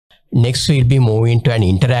Next, we'll be moving to an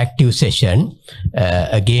interactive session.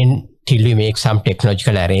 Again, till we make some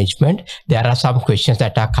technological arrangement, there are some questions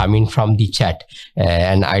that are coming from the chat,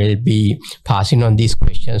 and I'll be passing on these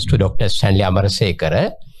questions to Dr. Stanley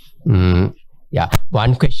Amarasekera. Yeah,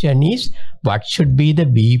 one question is, what should be the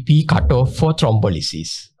BP cutoff for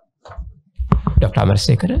thrombolysis? Dr.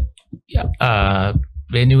 Amarasekera? Yeah,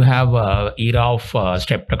 when you have era of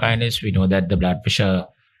streptokinase, we know that the blood pressure,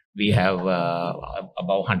 we have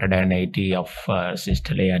about 180 of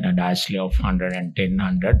systole and a diastole of 110,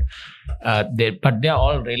 100. But they're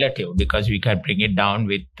all relative, because we can bring it down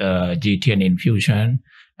with GTN infusion,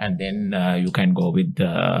 and then you can go with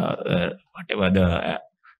whatever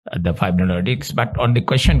the fibrinolytics. But on the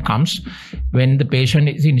question comes, when the patient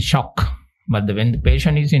is in shock, when the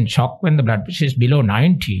patient is in shock, when the blood pressure is below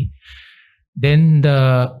 90, then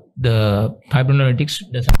the fibrinolytics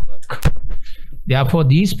doesn't work. Therefore,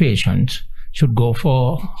 these patients should go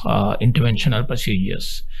for interventional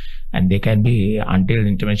procedures, and they can be, until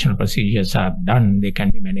interventional procedures are done, they can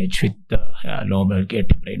be managed with low molecular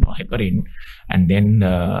heparin or heparin, and then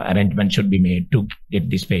arrangement should be made to get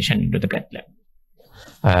this patient into the cath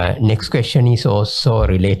lab. Next question is also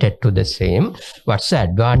related to the same. What's the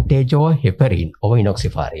advantage of heparin over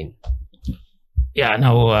enoxaparin? Yeah,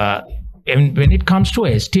 now when it comes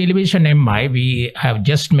to ST elevation MI, we have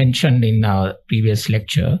just mentioned in our previous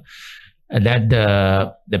lecture that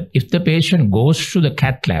if the patient goes to the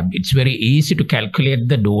cath lab, it's very easy to calculate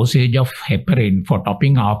the dosage of heparin for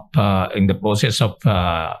topping up in the process of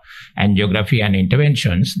angiography and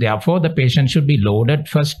interventions. Therefore, the patient should be loaded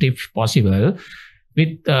first, if possible,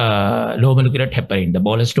 with low molecular heparin. The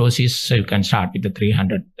bolus dose is, you can start with the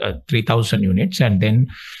 3,000 units, and then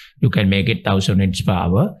you can make it 1,000 units per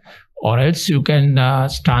hour. Or else you can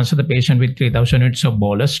transfer the patient with 3,000 units of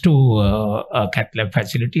bolus to a cath lab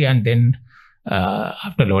facility, and then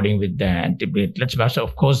after loading with the antiplatelets. But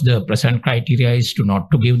of course, the present criteria is not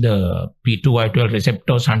to give the P2Y12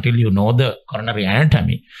 receptors until you know the coronary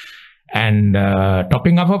anatomy. And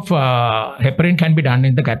topping up of heparin can be done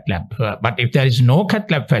in the cath lab. But if there is no cath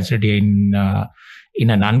lab facility in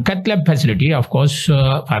a non-cath lab facility, of course,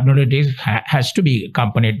 fibrinolytics has to be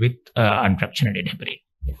accompanied with unfractionated heparin.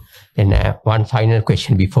 And one final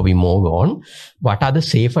question before we move on. What are the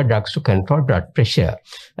safer drugs to control blood pressure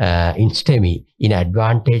in STEMI in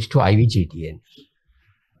advantage to IVGTN?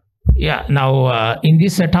 Yeah, now in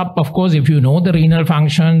this setup, of course, if you know the renal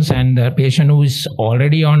functions and the patient who is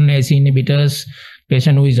already on ACE inhibitors,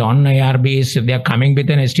 patient who is on ARBs, if they are coming with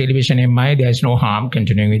an ST elevation MI, there is no harm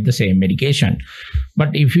continuing with the same medication.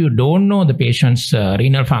 But if you don't know the patient's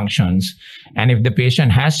renal functions, and if the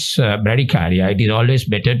patient has bradycardia, it is always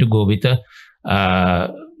better to go with a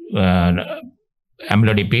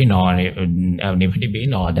amlodipine or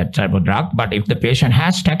nifedipine or that type of drug. But if the patient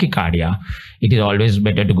has tachycardia, it is always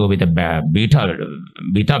better to go with a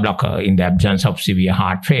beta blocker in the absence of severe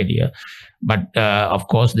heart failure. But of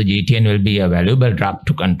course, the GTN will be a valuable drug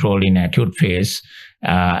to control in acute phase,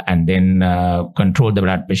 and then control the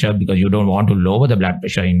blood pressure, because you don't want to lower the blood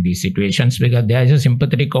pressure in these situations, because there is a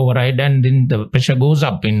sympathetic override and then the pressure goes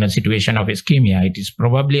up in a situation of ischemia. It is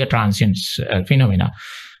probably a transient phenomena.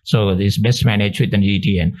 So this is best managed with an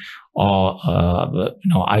GTN. Or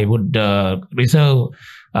I would reserve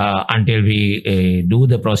until we do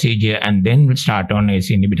the procedure, and then we'll start on ACE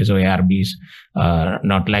inhibitors or ARBs.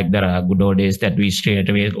 Not like the good old days that we straight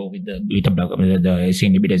away go with the beta blocker, the ACE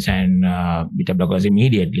inhibitors and beta blockers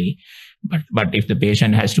immediately. But if the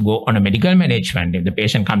patient has to go on a medical management, if the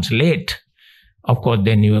patient comes late, of course,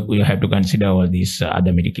 then you have to consider all these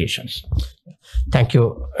other medications. Thank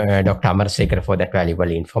you, Dr. Amarasekera, for that valuable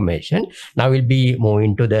information. Now we'll be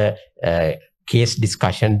moving to the case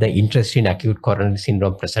discussion, the interest in acute coronary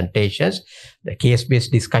syndrome presentations, the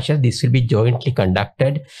case-based discussion. This will be jointly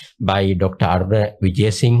conducted by Dr. Aruna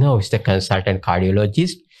Wijesinghe, who is the consultant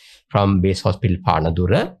cardiologist from Base Hospital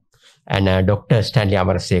Panadura, and Dr. Stanley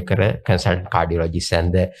Amarasekera, consultant cardiologist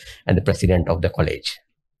and the president of the college.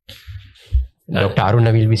 Dr.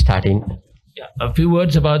 Aruna will be starting. Yeah, a few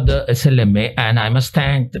words about the SLMA, and I must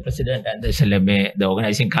thank the president and the SLMA, the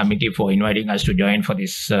organizing committee, for inviting us to join for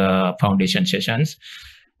these foundation sessions.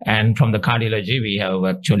 And from the cardiology, we have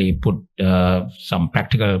actually put some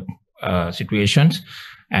practical situations.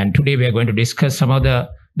 And today we are going to discuss some of the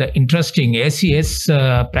interesting ACS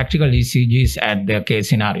practical ECGs and their case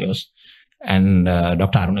scenarios. And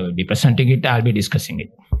Dr. Aruna will be presenting it. I'll be discussing it.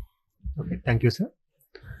 Okay, thank you, sir.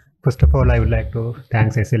 First of all, I would like to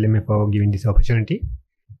thank SLMA for giving this opportunity.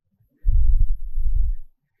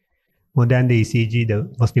 More than the ECG,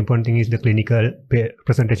 the most important thing is the clinical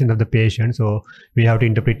presentation of the patient. So we have to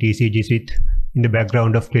interpret ECGs with in the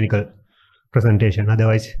background of clinical presentation.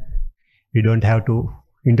 Otherwise, we don't have to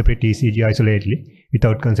interpret ECG isolatedly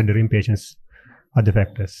without considering patients' other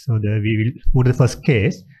factors. So we will move to the first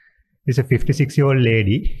case. It's a 56-year-old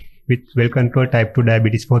lady with well-controlled type 2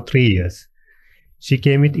 diabetes for 3 years. She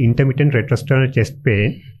came with intermittent retrosternal chest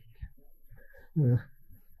pain.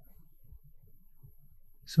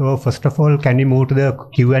 So first of all, can we move to the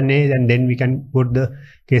Q&A and then we can go to the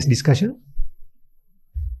case discussion?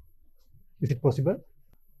 Is it possible?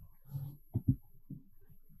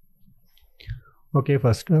 Okay,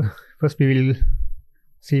 first we will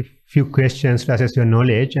see few questions to assess your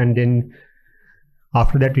knowledge, and then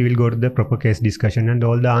after that we will go to the proper case discussion, and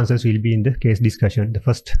all the answers will be in the case discussion. The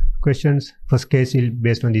first case is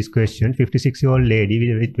based on this question. 56-year-old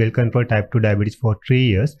lady with well-controlled type 2 diabetes for 3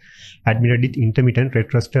 years, admitted with intermittent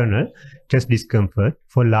retrosternal chest discomfort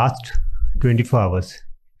for last 24 hours.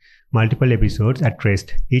 Multiple episodes at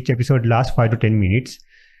rest. Each episode lasts 5 to 10 minutes.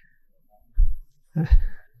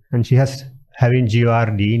 And she has having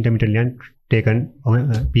GORD intermittently and taken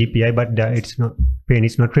PPI, but pain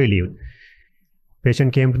is not relieved.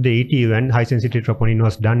 Patient came to the ETU and high sensitivity troponin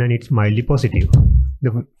was done and it's mildly positive.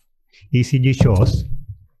 The ECG shows,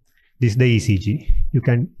 this is the ECG. You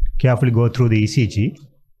can carefully go through the ECG.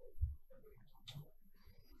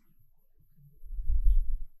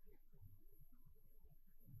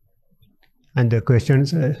 And the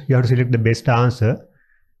questions, you have to select the best answer.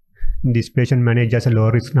 This patient managed as a low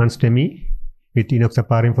risk non-STEMI with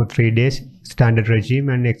enoxaparin for 3 days, standard regime,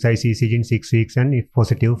 and exercise ECG in 6 weeks, and if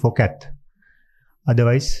positive for cath.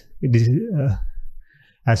 Otherwise, this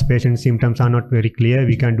as patient symptoms are not very clear,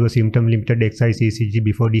 we can do a symptom limited exercise ECG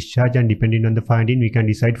before discharge, and depending on the finding, we can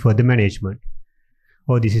decide further management.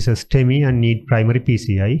 Or this is a STEMI and need primary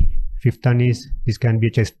PCI. Fifth one is, this can be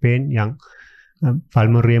a chest pain, young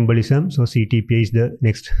pulmonary embolism, so CTPA is the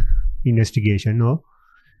next investigation. Or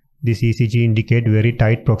this ECG indicate very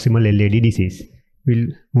tight proximal LAD disease. We'll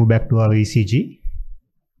move back to our ECG.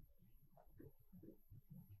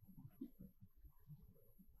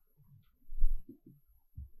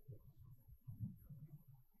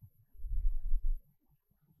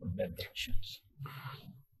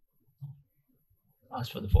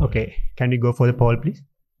 Ask for the poll. Okay, can we go for the poll, please?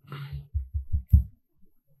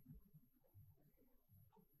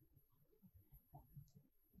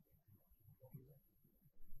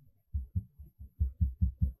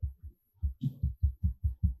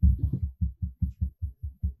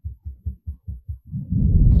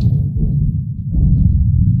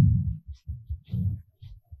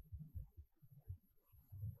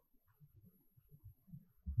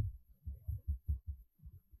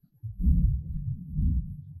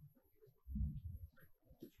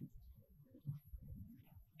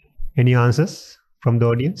 Any answers from the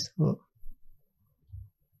audience? Oh.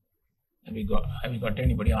 Have you got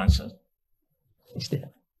anybody answer? Is there?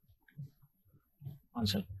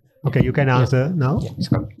 Answer. Okay, you can answer now. Yeah, it's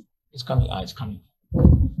coming. It's coming. It's coming.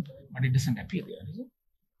 But it doesn't appear there, is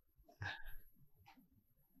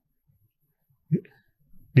it?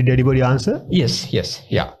 Did anybody answer? Yes,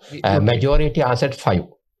 yeah. Majority answered 5.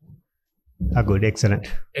 Good, excellent.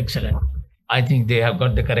 Excellent. I think they have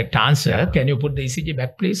got the correct answer. Can you put the ECG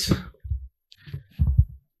back, please?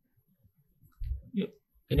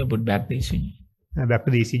 Can you put back the ECG? Back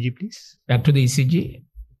to the ECG, please. Back to the ECG.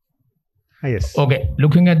 Yes. Okay.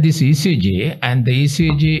 Looking at this ECG, and the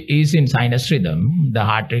ECG is in sinus rhythm. The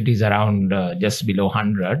heart rate is around just below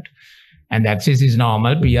 100, and the axis is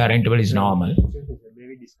normal. PR interval is normal. May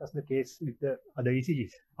we discuss the case with the other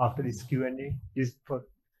ECGs after this Q&A?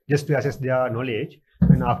 Just to assess their knowledge,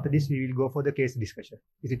 and after this we will go for the case discussion.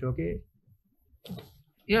 Is it okay?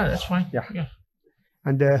 Yeah, that's fine. Yeah.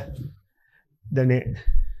 And the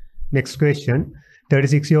next question: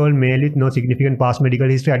 36-year-old male with no significant past medical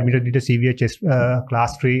history admitted with a severe chest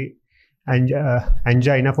class 3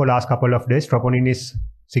 angina for last couple of days. Troponin is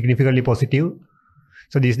significantly positive.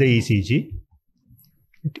 So this is the ECG.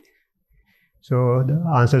 So the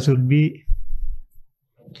answer should be,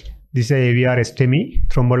 this is a AVR STEMI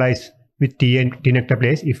thrombolyzed with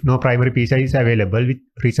tenecteplase if no primary PCI is available with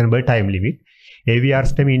reasonable time limit. AVR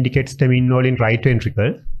STEMI indicates STEMI involved in right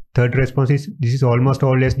ventricle. Third response is, this is almost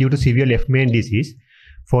always due to severe left main disease.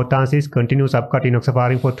 Fourth answer is continuous upcut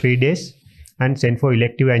enoxaparin for 3 days and send for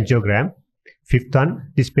elective angiogram. Fifth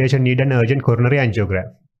one, this patient need an urgent coronary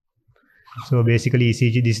angiogram. So basically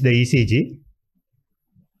ECG, this is the ECG.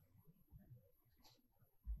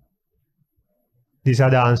 These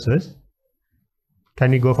are the answers.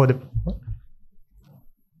 Can we go for the...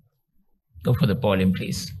 Go for the polling,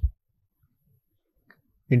 please.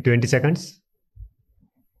 In 20 seconds.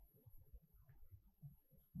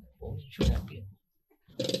 Should appear.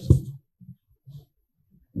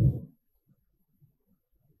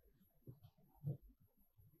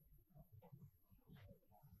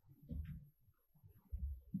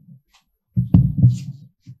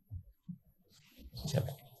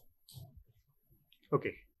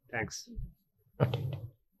 Okay, thanks. Okay.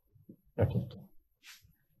 Okay.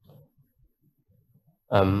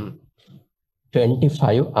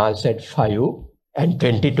 25 answered 5 and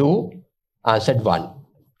 22 answered 1.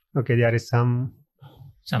 Okay, there is some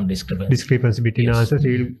discrepancy between Yes. answers.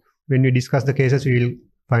 When we discuss the cases, we will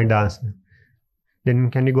find the answer. Then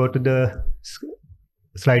can you go to the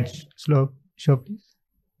slide show, please?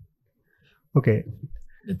 Okay.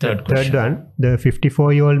 The third Third one, the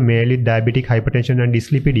 54-year-old male with diabetic hypertension and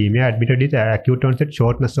dyslipidemia admitted with acute onset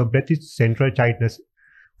shortness of breath with central tightness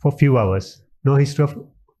for few hours. No history of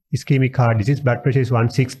ischemic heart disease, blood pressure is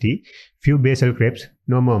 160, few basal crepes,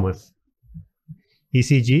 no murmurs.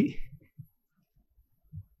 ECG.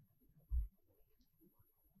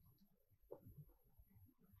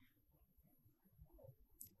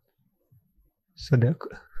 So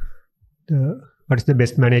what is the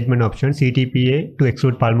best management option? CTPA to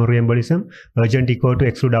exclude pulmonary embolism, urgent echo to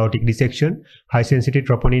exclude aortic dissection, high sensitivity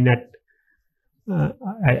troponin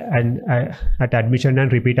at admission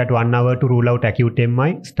and repeat at 1 hour to rule out acute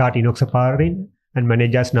MI, start enoxaparin and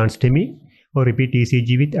manage as non-STEMI, or repeat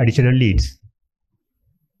ECG with additional leads.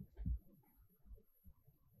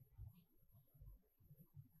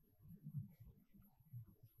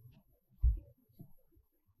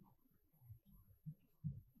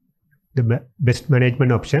 The best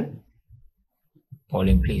management option?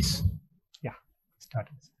 Polling, please. Yeah, start.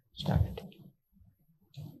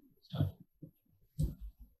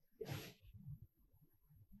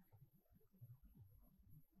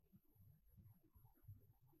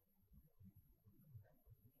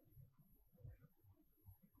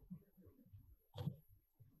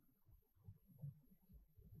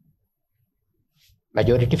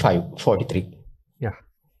 Majority 43. Yeah.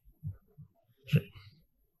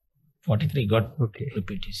 43 got okay.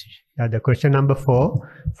 repeat decision. The question number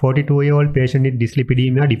 4, 42-year-old patient with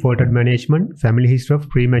dyslipidemia, defaulted management, family history of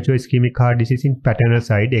premature ischemic heart disease in paternal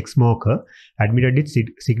side, ex-smoker, admitted with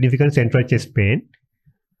significant central chest pain.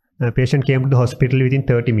 Patient came to the hospital within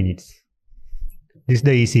 30 minutes. This is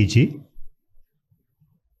the ECG.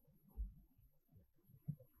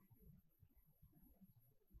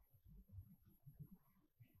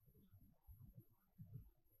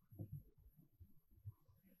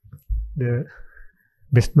 The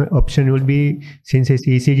best option would be, since his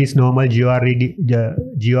ECG is normal, GORD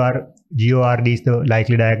is the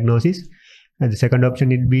likely diagnosis. And the second option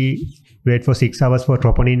would be wait for 6 hours for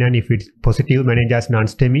troponin, and if it's positive, manage as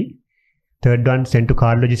non-STEMI. Third one, send to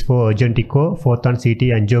cardiologist for urgent echo. Fourth one,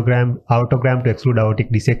 CT angiogram, aortogram to exclude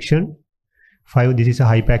aortic dissection. 5, this is a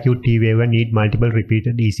hyperacute T wave and need multiple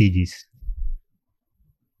repeated ECGs.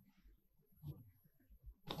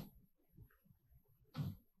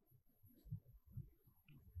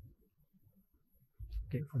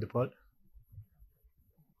 Okay, for the poll.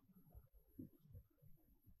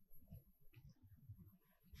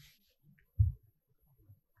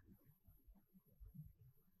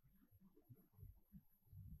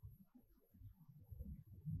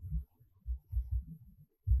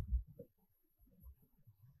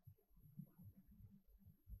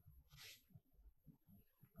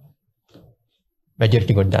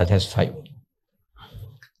 Majority got the answer as 5.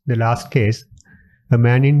 The last case, a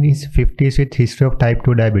man in his 50s with history of type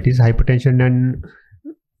 2 diabetes, hypertension and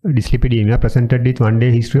dyslipidemia presented with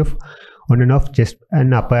 1-day history of on and off chest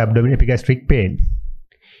and upper abdomen epigastric pain.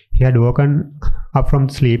 He had woken up from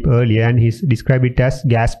sleep earlier and he described it as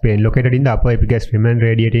gas pain located in the upper epigastrium and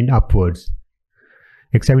radiating upwards.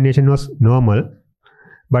 Examination was normal,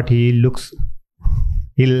 but he looks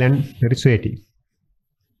ill and very sweaty.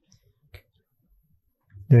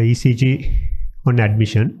 The ECG on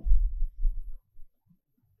admission.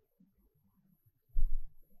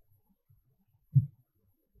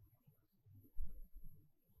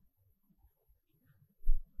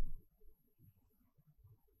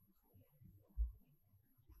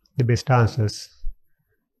 The best answers.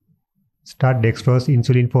 Start dextrose,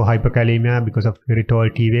 insulin for hyperkalemia because of very tall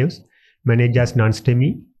T waves. Manage as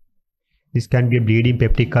non-STEMI. This can be a bleeding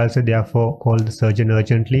peptic ulcer, therefore call the surgeon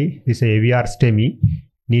urgently. This is AVR STEMI.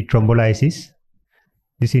 Need thrombolysis.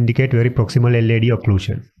 This indicates very proximal LAD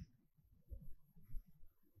occlusion.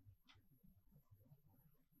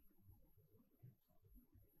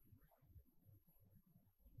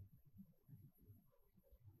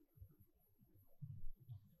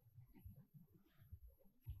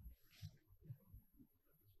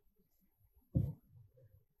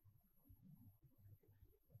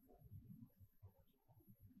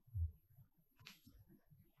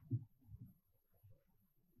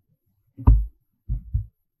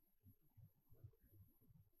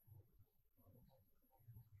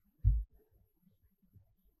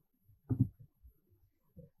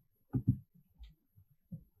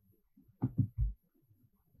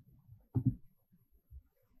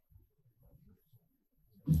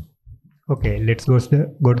 Okay, let's go to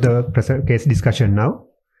the case discussion now.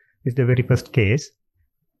 This is the very first case.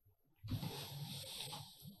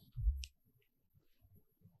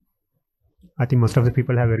 I think most of the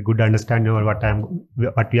people have a very good understanding of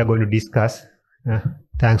what we are going to discuss.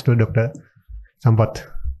 Thanks to Dr. Sampath.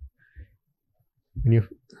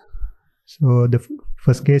 So the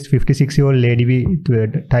first case, 56-year-old lady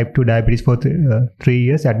with type 2 diabetes for 3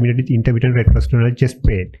 years, admitted with intermittent retrosternal chest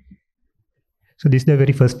pain. So this is the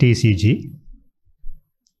very first ECG.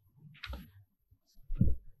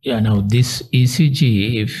 Yeah, now this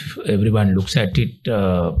ECG, if everyone looks at it,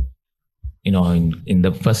 in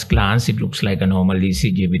the first glance, it looks like a normal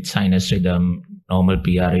ECG with sinus rhythm, normal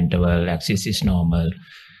PR interval, axis is normal.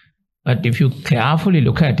 But if you carefully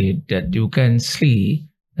look at it, that you can see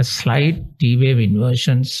a slight T-wave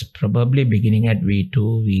inversions probably beginning at V2,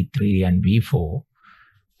 V3 and V4.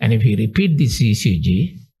 And if you repeat this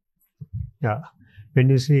ECG, yeah, when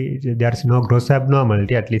you see there is no gross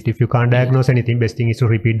abnormality, at least if you can't diagnose anything, best thing is to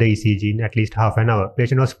repeat the ECG in at least half an hour.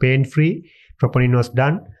 Patient was pain-free, troponin was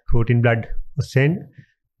done, routine blood was sent,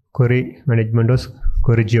 query management was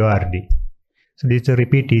query GORD. So this is a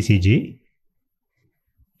repeat ECG.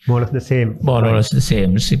 More or less the same. More or less the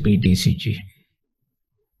same, repeat ECG.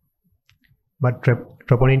 But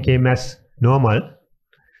troponin came as normal,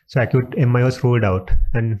 so acute MI was ruled out,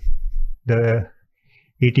 and the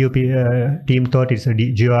ETU team thought it's a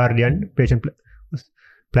GORD, and patient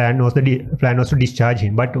plan was to discharge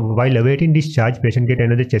him. But while awaiting discharge, patient get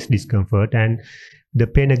another chest discomfort, and the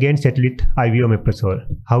pain again settled with IV omeprazole.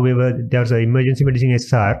 However, there was an emergency medicine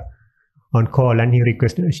SR on call, and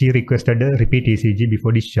she requested a repeat ECG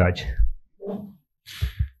before discharge.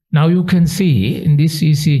 Now you can see in this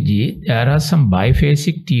ECG, there are some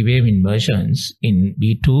biphasic T-wave inversions in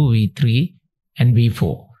V2, V3 and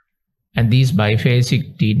V4. And these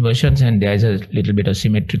biphasic T inversions, and there's a little bit of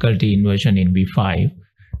symmetrical T inversion in V5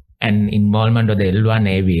 and involvement of the L1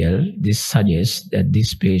 AVL, this suggests that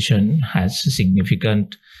this patient has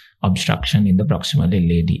significant obstruction in the proximal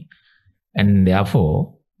LAD. And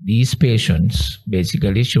therefore, these patients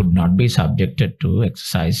basically should not be subjected to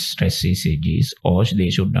exercise stress ECGs, or they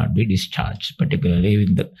should not be discharged. Particularly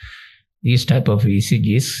in these type of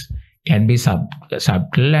ECGs can be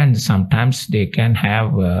subtle, and sometimes they can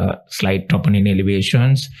have slight troponin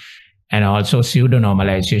elevations and also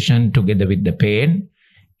pseudo-normalization together with the pain.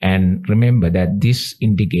 And remember that this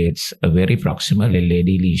indicates a very proximal LAD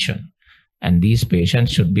lesion, and these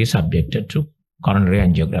patients should be subjected to coronary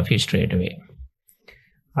angiography straight away.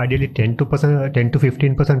 Ideally, 10 to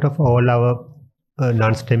 15% of all our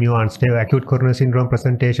non-STEMI or unstable acute coronary syndrome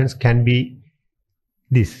presentations can be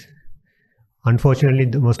this. Unfortunately,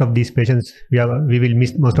 most of these patients, we will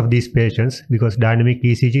miss most of these patients because dynamic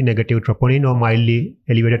ECG, negative troponin or mildly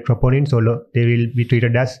elevated troponin, so they will be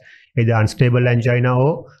treated as either unstable angina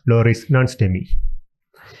or low risk non-STEMI.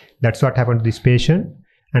 That's what happened to this patient.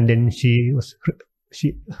 And then she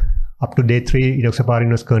up to day 3, enoxaparin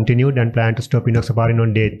was continued and planned to stop enoxaparin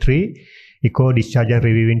on day 3. Echo, discharge and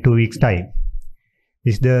review in 2 weeks time.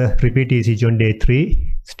 This is the repeat ECG on day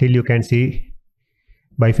 3. Still you can see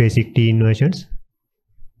biphasic T inversions.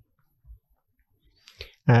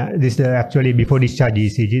 This is actually before discharge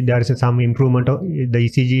ECG. There is some improvement. The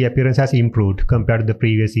ECG appearance has improved compared to the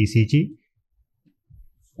previous ECG.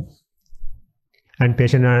 And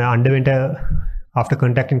patient underwent after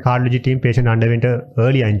contacting cardiology team, patient underwent an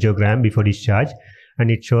early angiogram before discharge,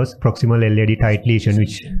 and it shows proximal LAD tight lesion.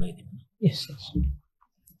 Yes.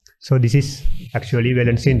 So this is actually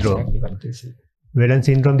Whelan syndrome. Whelan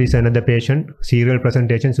syndrome, this is another patient. Serial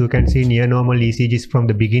presentations, you can see near normal ECGs from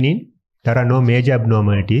the beginning. There are no major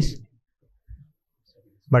abnormalities.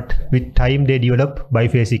 But with time, they develop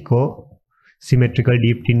biphasic or symmetrical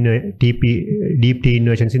deep T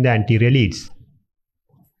inversions in the anterior leads.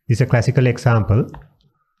 This is a classical example.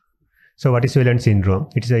 So what is Whelan syndrome?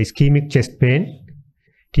 It is a ischemic chest pain,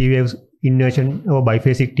 T-wave inversion or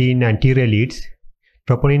biphasic T in anterior leads.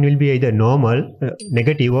 Troponin will be either normal,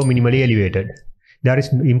 negative or minimally elevated. There is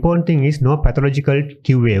important thing is no pathological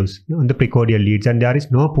Q waves on the precordial leads, and there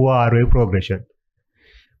is no poor R wave progression.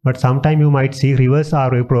 But sometimes you might see reverse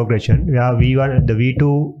R wave progression where V1, the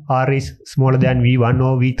V2 R is smaller than V1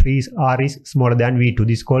 or V3 R is smaller than V2.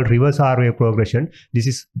 This is called reverse R wave progression. This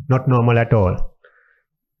is not normal at all.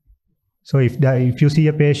 So if you see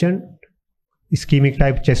a patient, ischemic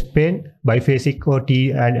type chest pain, biphasic or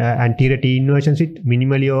T and anterior T inversions with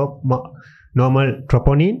minimally or normal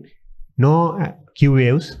troponin, no Q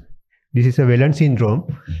waves, this is a Whelan syndrome,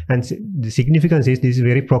 and the significance is this is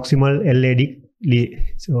very proximal LAD.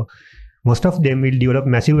 So most of them will develop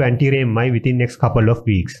massive anterior MI within next couple of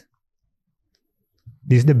weeks.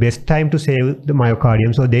 this is the best time to save the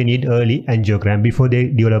myocardium, so they need early angiogram before they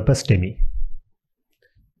develop a STEMI.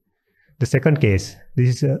 The second case,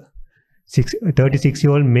 this is a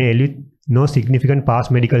 36-year-old male with no significant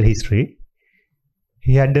past medical history.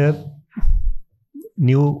 He had a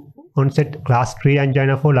new onset class 3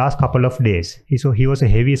 angina for last couple of days. So he was a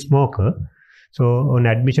heavy smoker. So on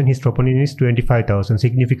admission, his troponin is 25,000,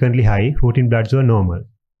 significantly high. Routine bloods were normal.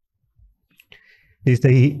 This is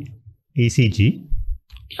the ECG.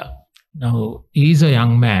 Yeah. Now, he is a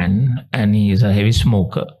young man and he is a heavy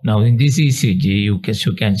smoker. Now, in this ECG, as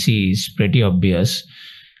you can see, it's pretty obvious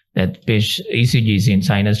that ECG is in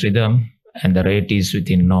sinus rhythm and the rate is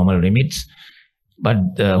within normal limits. But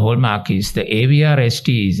the hallmark is the AVR-ST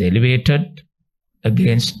is elevated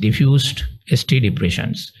against diffused ST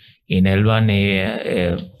depressions. In L1,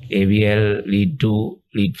 AVL, lead 2,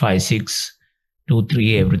 lead 5, 6, 2,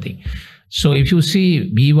 3, everything. So if you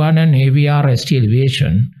see B1 and AVR-ST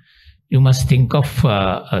elevation, you must think of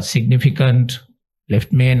a significant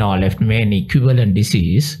left main or left main equivalent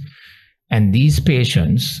disease. And these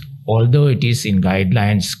patients, although it is in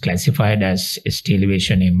guidelines classified as ST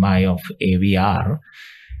elevation MI of AVR,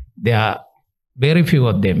 there are very few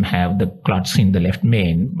of them have the clots in the left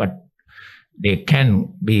main, but there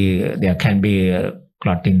can be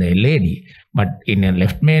clot in the LAD. But in a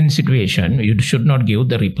left main situation, you should not give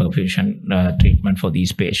the reperfusion treatment for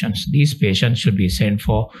these patients. These patients should be sent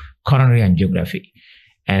for coronary angiography.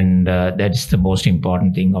 And that's the most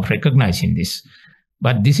important thing of recognizing this.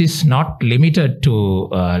 But this is not limited to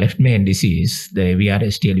left main disease. The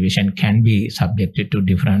AVR-ST elevation can be subjected to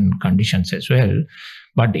different conditions as well.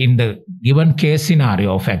 But in the given case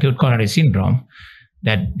scenario of acute coronary syndrome,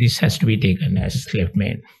 that this has to be taken as left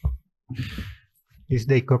main. This is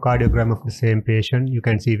the echocardiogram of the same patient. You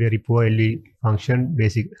can see very poor LV function.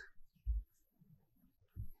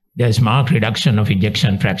 There is marked reduction of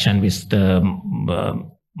ejection fraction with the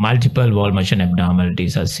multiple wall motion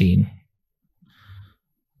abnormalities are seen.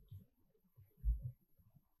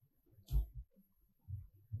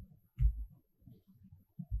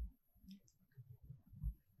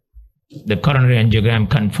 The coronary angiogram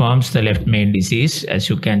confirms the left main disease. As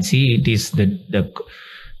you can see, it is the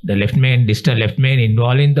left main, distal left main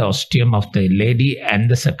involving the ostium of the LAD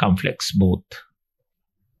and the circumflex both.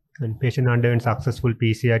 And patient underwent successful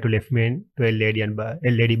PCI to left main to LAD and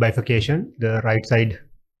LAD bifurcation. The right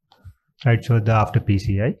shows the after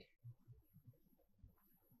PCI.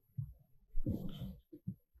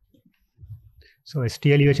 So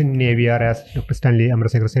ST elevation in AVR, as Dr. Stanley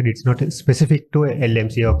Amarasekera said, it's not specific to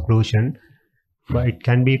LMC occlusion, but it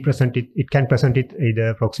can be presented. It can present it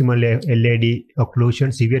either proximal LAD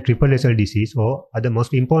occlusion, severe triple SL disease, or other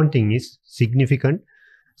most important thing is significant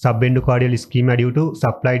subendocardial ischemia due to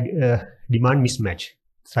supply demand mismatch,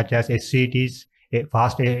 such as SCTs,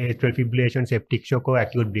 fast atrial fibrillation, septic shock, or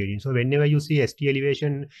acute bleeding. So whenever you see ST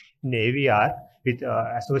elevation in AVR with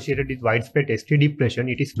associated with widespread ST depression,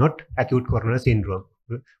 it is not acute coronary syndrome.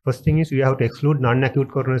 First thing is you have to exclude non-acute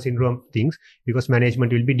coronary syndrome things because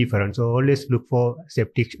management will be different. So always look for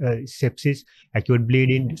sepsis, acute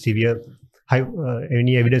bleeding, severe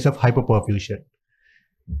any evidence of hypoperfusion.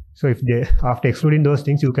 So if after excluding those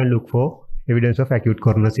things, you can look for evidence of acute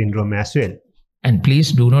coronary syndrome as well. And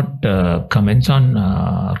please do not comment on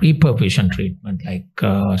reperfusion treatment like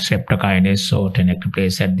streptokinase or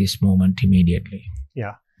tenecteplase at this moment immediately.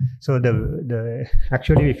 Yeah. So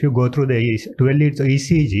actually, if you go through the 12 leads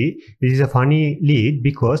ECG, this is a funny lead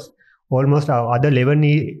because almost our other 11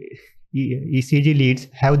 ECG leads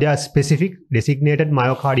have their specific designated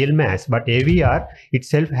myocardial mass, but AVR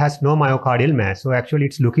itself has no myocardial mass. So actually,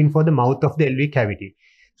 it's looking for the mouth of the LV cavity.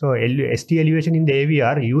 So ST elevation in the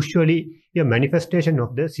AVR usually a manifestation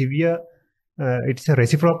of the severe, it's a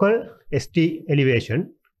reciprocal ST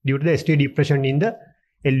elevation due to the ST depression in the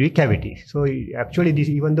LV cavity. So actually this,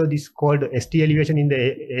 even though this is called ST elevation in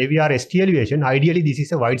the AVR ST elevation, ideally this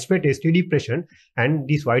is a widespread ST depression, and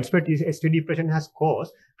this widespread ST depression has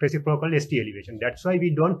caused reciprocal ST elevation. That's why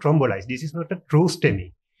we don't thrombolize. This is not a true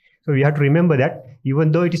STEMI. So we have to remember that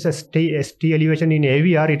even though it is a ST elevation in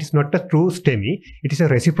AVR, it is not a true STEMI. It is a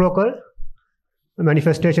reciprocal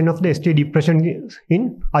manifestation of the ST depression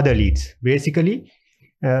in other leads. Basically,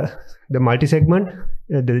 the multi-segment,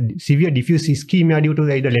 the severe diffuse ischemia due to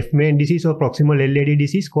either left main disease or proximal LAD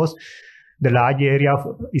disease cause the large area of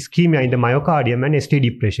ischemia in the myocardium and ST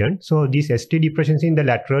depression. So these ST depressions in the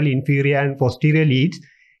lateral, inferior and posterior leads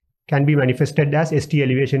can be manifested as ST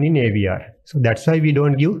elevation in AVR. So that's why we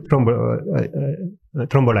don't give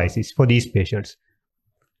thrombolysis for these patients.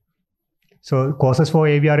 So causes for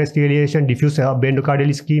AVR ST elevation, diffuse subendocardial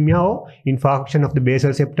ischemia or infarction of the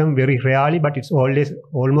basal septum, very rarely, but it's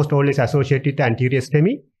almost always associated with anterior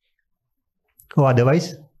STEMI or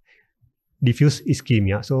otherwise diffuse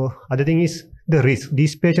ischemia. So other thing is the risk.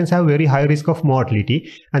 These patients have very high risk of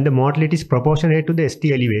mortality, and the mortality is proportionate to the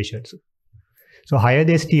ST elevations. So higher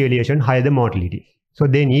the ST elevation, higher the mortality. So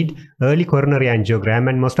they need early coronary angiogram,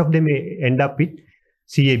 and most of them may end up with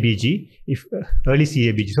CABG, if early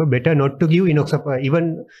CABG. So better not to give enoxaparin,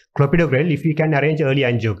 even clopidogrel, if we can arrange early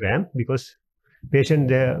angiogram, because patient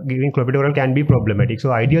giving clopidogrel can be problematic.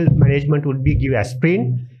 So ideal management would be give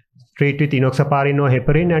aspirin, treat with enoxaparin or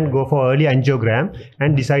heparin, and go for early angiogram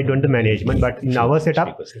and decide on the management. But in our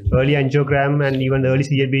setup, early angiogram and even early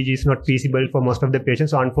CABG is not feasible for most of the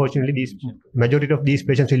patients. So unfortunately, majority of these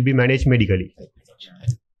patients will be managed medically.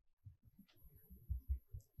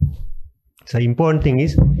 So important thing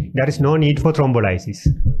is there is no need for thrombolysis.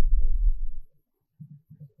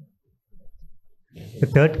 The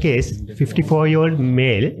third case, 54-year-old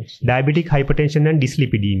male, diabetic hypertension and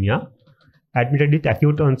dyslipidemia, admitted with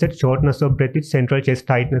acute onset shortness of breath with central chest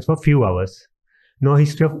tightness for few hours. No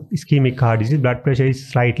history of ischemic heart disease, blood pressure is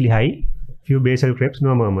slightly high, few basal creps,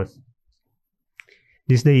 no murmurs.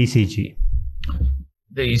 This is the ECG.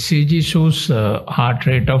 The ECG shows heart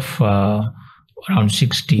rate of around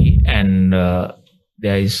 60, and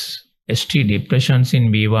there is ST depressions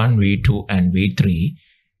in V1, V2 and V3.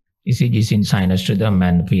 ECG is in sinus rhythm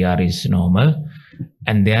and PR is normal.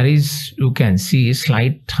 And there is, you can see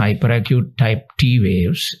slight hyperacute type T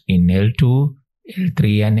waves in L2,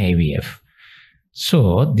 L3 and AVF.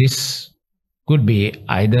 So this could be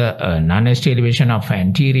either a non-ST elevation of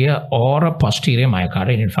anterior or a posterior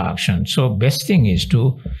myocardial infarction. So best thing is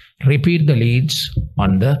to repeat the leads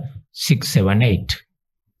on the 6, 7, 8.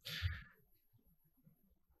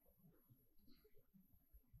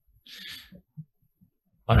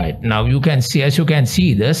 All right, now you can see, as you can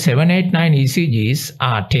see, the 7, 8, 9 ECGs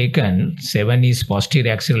are taken. 7 is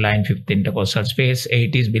posterior axial line, 5th intercostal space,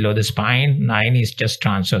 8 is below the spine, 9 is just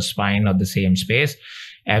transverse spine of the same space.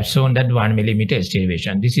 I have shown that 1 millimeter ST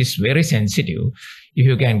elevation. This is very sensitive. If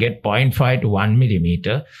you can get 0.5 to 1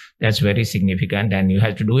 millimeter, that's very significant, and you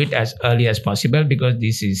have to do it as early as possible because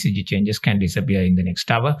these ECG changes can disappear in the next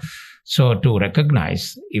hour. So to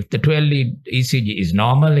recognize if the 12-lead ECG is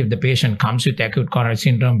normal, if the patient comes with acute coronary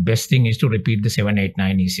syndrome, best thing is to repeat the 7, 8,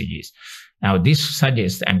 9 ECGs. Now this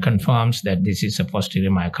suggests and confirms that this is a posterior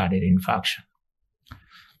myocardial infarction.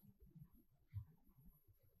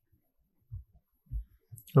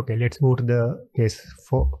 Okay, let's move to the case,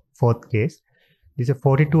 fourth case. This is a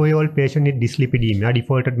 42-year-old patient with dyslipidemia,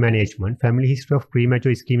 defaulted management, family history of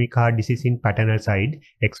premature ischemic heart disease in paternal side,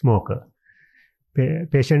 ex-smoker.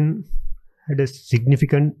 Patient had a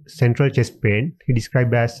significant central chest pain. He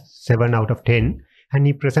described as 7 out of 10, and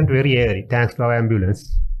he present very early thanks to our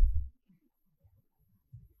ambulance.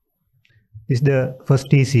 This is the first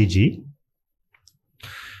ECG.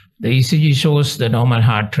 The ECG shows the normal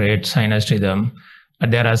heart rate, sinus rhythm,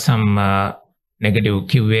 but there are some negative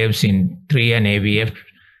Q waves in 3 and AVF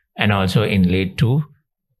and also in lead 2.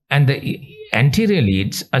 And the anterior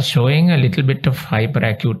leads are showing a little bit of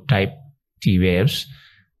hyperacute type T waves.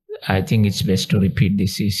 I think it's best to repeat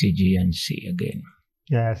this ECG and see again.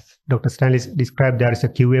 Yes, Dr. Stanley described there is a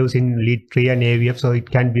Q waves in lead 3 and AVF, so it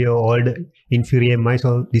can be an old inferior MI.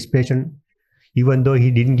 So this patient, even though he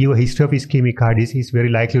didn't give a history of ischemic heart disease, he's very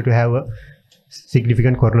likely to have a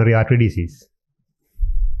significant coronary artery disease.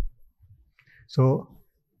 So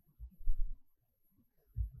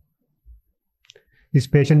this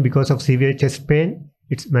patient, because of severe chest pain,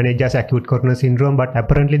 it's managed as acute coronary syndrome, but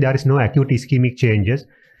apparently there is no acute ischemic changes.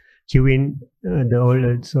 Q in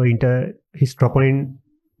his troponin,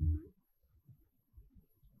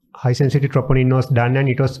 high sensitivity troponin was done, and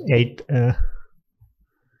it was 8.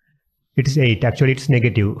 It is 8. Actually, it's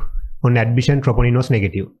negative. On admission, troponin was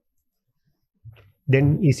negative.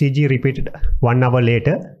 Then ECG repeated 1 hour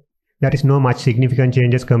later. There is no much significant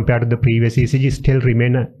changes compared to the previous ECG. Still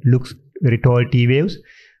looks very tall T waves,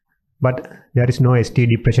 but there is no ST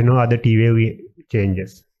depression or other T wave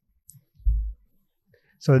changes.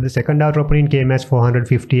 So the second hour troponin came as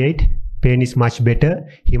 458. Pain is much better.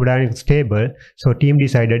 Hemodynamics stable. So team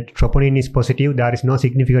decided troponin is positive. There is no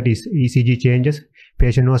significant ECG changes.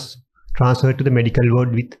 Patient was transferred to the medical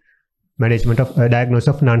ward with management of diagnosis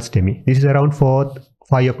of non-STEMI. This is around 4,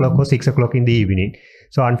 5 o'clock or 6 o'clock in the evening.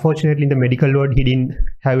 So unfortunately, in the medical ward, he didn't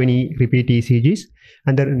have any repeat ECGs.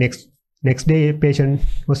 And the next day, patient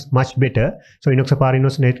was much better. So enoxaparin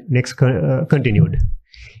was continued.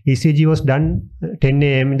 ECG was done 10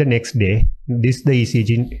 a.m. the next day. This is the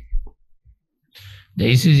ECG.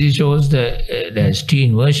 The ECG shows the ST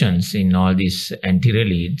inversions in all these anterior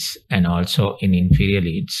leads and also in inferior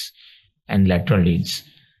leads and lateral leads.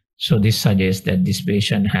 So this suggests that this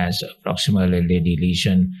patient has a proximal LAD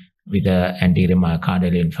lesion with an anterior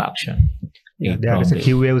myocardial infarction. Yeah, there is a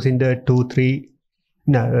Q waves in the 2, 3,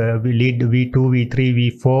 we lead V2,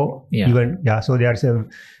 V3, V4, even. Yeah, so there's a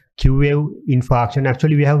Q wave infarction.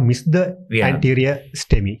 Actually, we have missed the anterior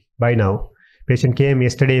STEMI by now. Patient came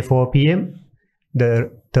yesterday 4 p.m.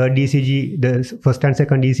 The third ECG, the first and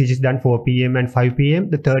second ECG is done 4 p.m. and 5 p.m.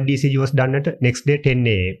 The third ECG was done at next day 10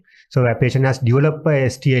 a.m. So a patient has developed a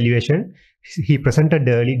ST elevation. He presented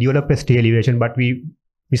early, developed a ST elevation, but we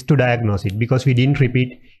missed to diagnose it because we didn't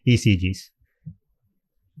repeat ECGs.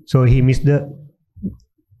 So he missed the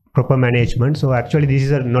proper management. So actually this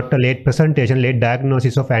is not a late presentation, late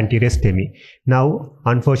diagnosis of anterior STEMI. Now,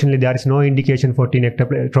 unfortunately, there is no indication for tenector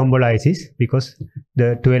thrombolysis because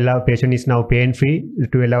the 12-hour patient is now pain-free. The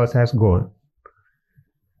 12 hours has gone.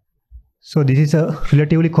 So this is a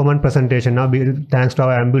relatively common presentation now. Thanks to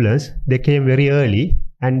our ambulance, they came very early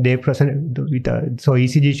and they present with so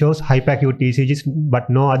ECG shows hyperacute ECGs, but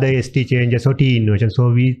no other ST changes or T inversion.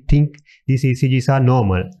 So we think these ECGs are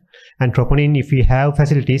normal. And troponin, if we have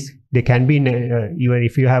facilities, they can be even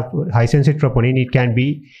if you have high sensitive troponin, it can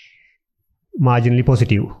be marginally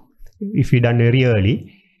positive if we done very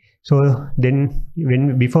early. So then,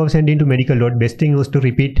 before sending to medical load, best thing was to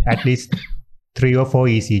repeat at least 3 or 4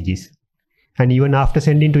 ECGs. And even after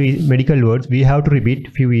sending to medical wards, we have to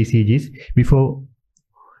repeat few ECGs before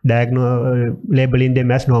labeling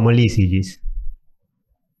them as normal ECGs.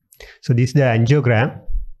 So this is the angiogram.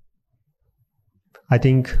 I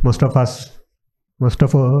think most of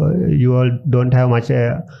you all don't have much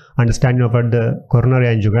understanding about the coronary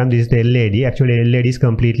angiogram. This is the LAD. Actually, LAD is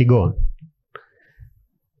completely gone.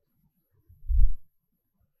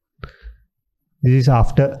 This is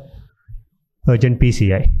after urgent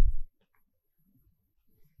PCI.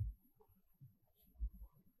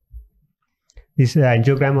 This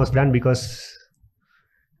angiogram was done because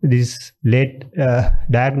this late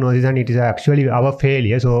diagnosis, and it is actually our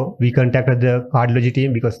failure. So we contacted the cardiology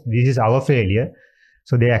team because this is our failure.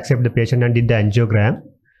 So they accept the patient and did the angiogram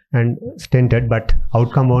and stented, but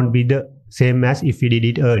outcome won't be the same as if we did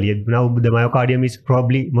it earlier. Now the myocardium is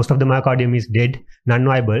most of the myocardium is dead,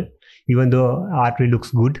 non-viable, even though artery looks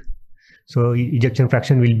good. So ejection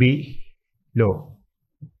fraction will be low.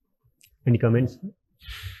 Any comments?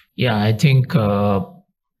 Yeah, I think,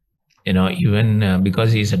 even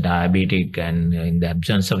because he's a diabetic and in the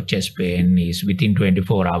absence of chest pain, he's within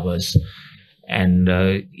 24 hours. And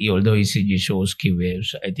although ECG shows Q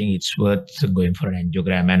waves, I think it's worth going for an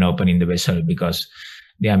angiogram and opening the vessel because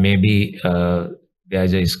there may be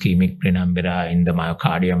there's a ischemic penumbra in the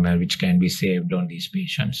myocardium which can be saved on these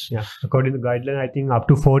patients. Yeah, according to the guideline, I think up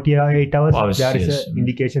to 48 hours there is an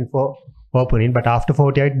indication for opening, but after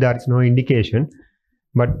 48 there is no indication.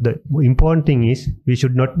 But the important thing is we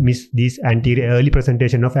should not miss this early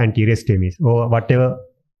presentation of anterior STEMIs or whatever.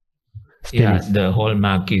 Yeah, the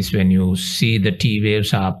hallmark is when you see the T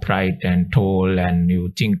waves are upright and tall and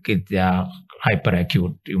you think they are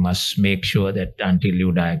hyperacute, you must make sure that until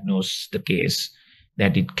you diagnose the case,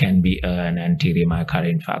 that it can be an anterior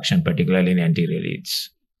myocardial infarction, particularly in anterior leads.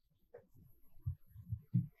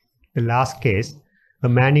 The last case, a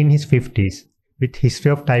man in his 50s with history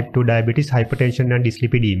of type 2 diabetes, hypertension and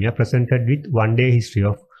dyslipidemia presented with one-day history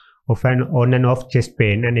of an on and off chest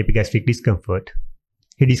pain and epigastric discomfort.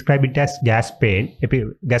 He described it as gas pain,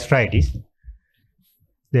 gastritis.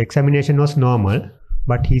 The examination was normal,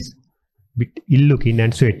 but he's a bit ill-looking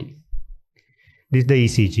and sweaty. This is the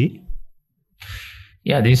ECG.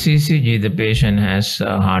 Yeah, this ECG, the patient has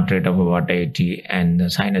a heart rate of about 80 and the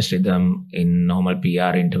sinus rhythm in normal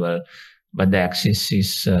PR interval. But the axis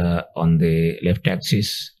is on the left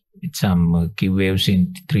axis with some Q waves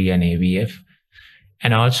in T3 and AVF.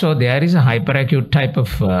 And also there is a hyperacute type of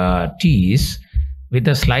Ts with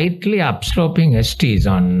a slightly upsloping STs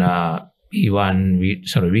on V1,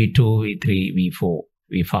 V2, V3, V4,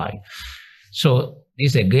 V5. So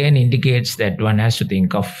this again indicates that one has to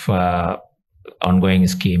think of ongoing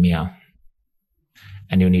ischemia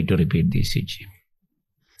and you need to repeat the ECG.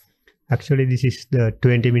 Actually, this is the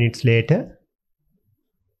 20 minutes later.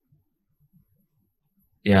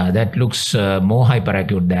 Yeah, that looks more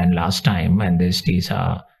hyperacute than last time, and the STs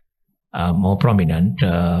are more prominent.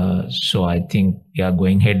 So I think we are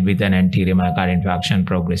going ahead with an anterior myocardial infarction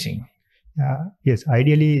progressing. Yes,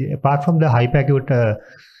 ideally, apart from the hyperacute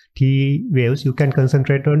T waves, you can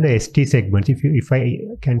concentrate on the ST segments. If I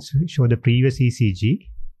can show the previous ECG.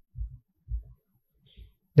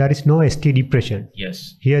 there is no ST depression.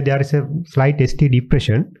 Yes. Here there is a slight ST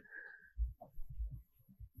depression.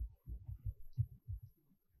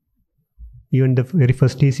 Even the very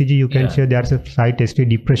first ECG, you can see there is a slight ST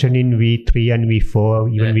depression in V3 and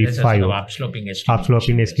V4, even V5. Upsloping ST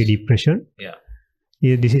Upsloping ST depression. Yeah.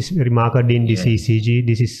 This is remarked in this ECG.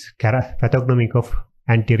 This is pathognomic of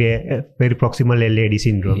anterior, very proximal LAD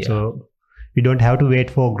syndrome. Yeah. So we don't have to wait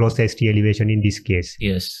for gross ST elevation in this case.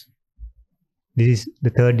 Yes. This is the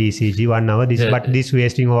third ECG, 1 hour. But this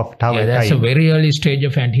wasting of time. Yeah, that's a very early stage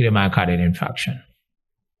of anterior myocardial infarction.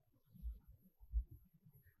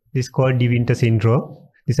 This is called De Winter syndrome.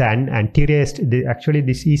 This is an anterior. Actually,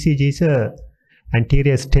 this ECG is a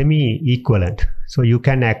anterior STEMI equivalent. So you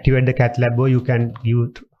can activate the cath lab, or you can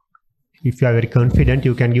give, if you are very confident,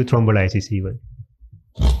 you can give thrombolysis even.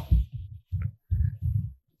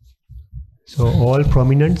 So all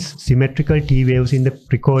prominent symmetrical T waves in the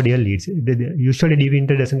precordial leads. Usually De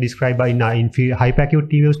Winter doesn't describe by hyperacute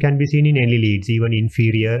T waves can be seen in any leads, even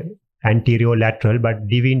inferior, anterior, lateral, but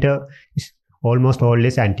De Winter is almost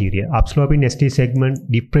always anterior. Upsloping ST segment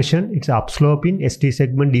depression, it's upsloping ST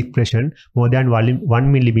segment depression more than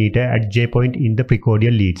 1 millimeter at J point in the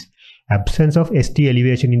precordial leads. Absence of ST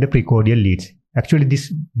elevation in the precordial leads. Actually,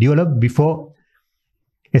 this developed before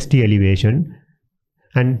ST elevation,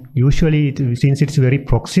 and usually since it's very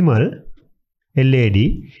proximal LAD,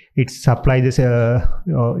 it supplies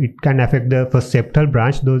it can affect the first septal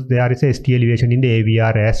branch, though there is a ST elevation in the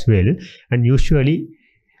AVR as well, and usually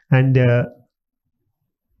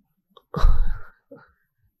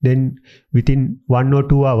then within 1 or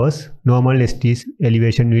 2 hours normal ST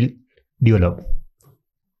elevation will develop.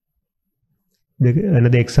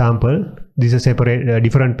 Another example, this is a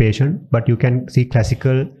different patient, but you can see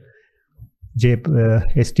classical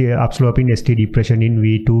upsloping ST depression in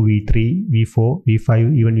V2, V3, V4,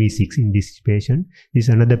 V5, even V6 in this patient. This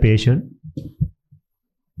is another patient.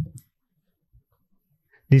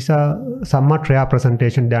 These are somewhat rare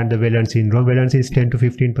presentation than the Whelan syndrome. Whelan is 10 to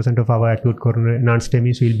 15% of our acute coronary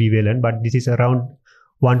non-STEMIs will be Whelan, but this is around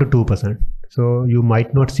 1 to 2%. So you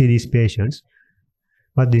might not see these patients,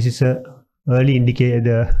 but this is a early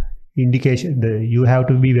indication. You have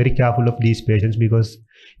to be very careful of these patients because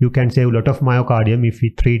you can save a lot of myocardium if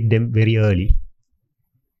we treat them very early.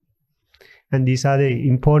 And these are the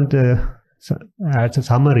important, as a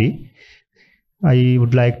summary, I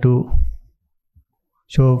would like to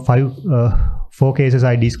show 4 cases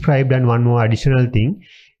I described and one more additional thing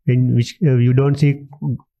in which you don't see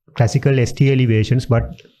classical ST elevations but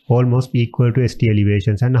almost equal to ST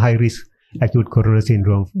elevations and high risk acute coronary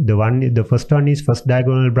syndrome. The first one is first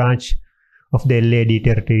diagonal branch of the LAD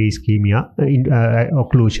territory ischemia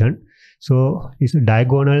occlusion. So it's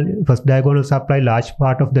first diagonal supply large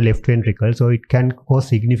part of the left ventricle, so it can cause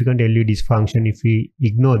significant LV dysfunction if we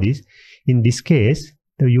ignore this. In this case,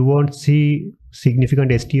 you won't see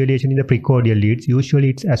significant ST elevation in the precordial leads.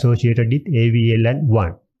 Usually it's associated with AVL and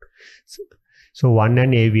 1. So 1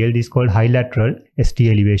 and AVL is called high lateral ST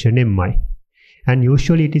elevation MI. And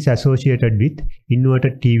usually it is associated with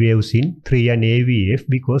inverted T waves in 3 and AVF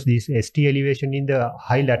because this ST elevation in the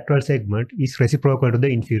high lateral segment is reciprocal to the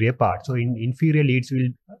inferior part. So in inferior leads will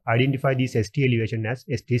identify these ST elevation as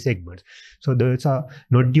ST segments. So those are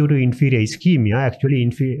not due to inferior ischemia. Actually,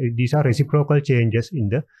 these are reciprocal changes in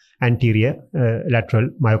the anterior lateral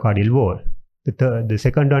myocardial wall. The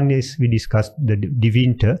second one is we discussed the De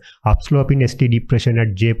Winter upsloping ST depression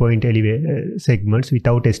at J point segments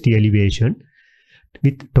without ST elevation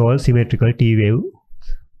with tall symmetrical T wave.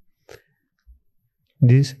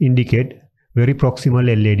 This indicate very proximal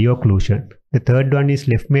LAD occlusion. The third one is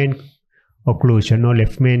left main occlusion or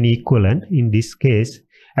left main equivalent. In this case,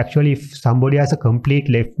 actually if somebody has a complete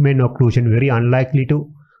left main occlusion, very unlikely to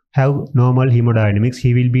have normal hemodynamics.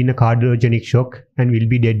 He will be in a cardiogenic shock and will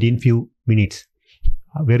be dead in few minutes.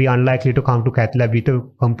 Very unlikely to come to cath lab with a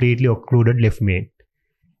completely occluded left main.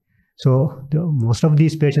 So most of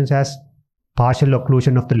these patients has partial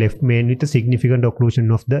occlusion of the left main with a significant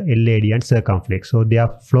occlusion of the LAD and circumflex. So their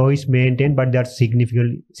flow is maintained, but there's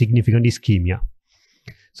significant ischemia.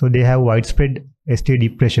 So they have widespread ST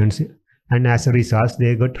depressions, and as a result,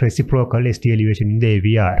 they got reciprocal ST elevation in the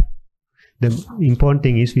AVR. The important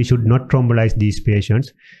thing is we should not thrombolyze these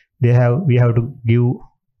patients. We have to give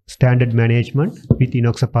standard management with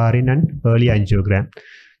enoxaparin and early angiogram.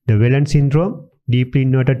 The Whelan syndrome, deeply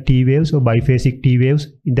inverted T waves or biphasic T waves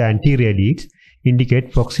in the anterior leads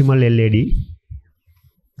indicate proximal LAD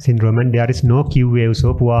syndrome, and there is no Q waves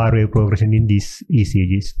or poor R wave progression in these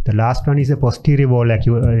ECGs. The last one is a posterior wall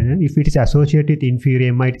if it is associated with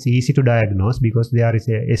inferior MI, it's easy to diagnose because there is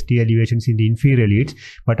a ST elevations in the inferior leads,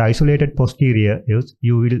 but isolated posterior,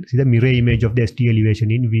 you will see the mirror image of the ST elevation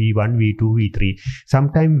in V1, V2, V3.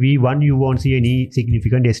 Sometimes V1 you won't see any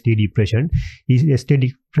significant ST depression. ST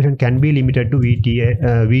depression can be limited to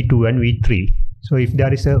V2 and V3. So if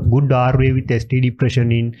there is a good R wave with ST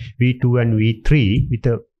depression in V2 and V3 with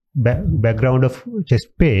a background of chest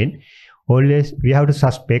pain, always we have to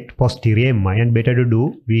suspect posterior MI, and better to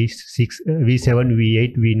do V6, V7,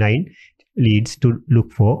 V8, V9 leads to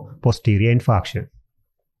look for posterior infarction.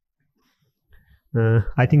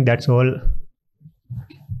 I think that's all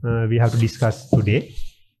we have to discuss today.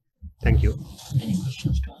 Thank you. Any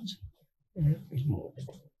questions to answer?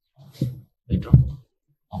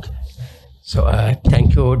 Okay. So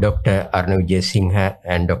thank you, Dr. Aruna Wijesinghe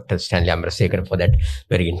and Dr. Stanley Amarasekera for that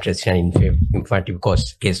very interesting and informative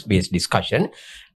case-based discussion.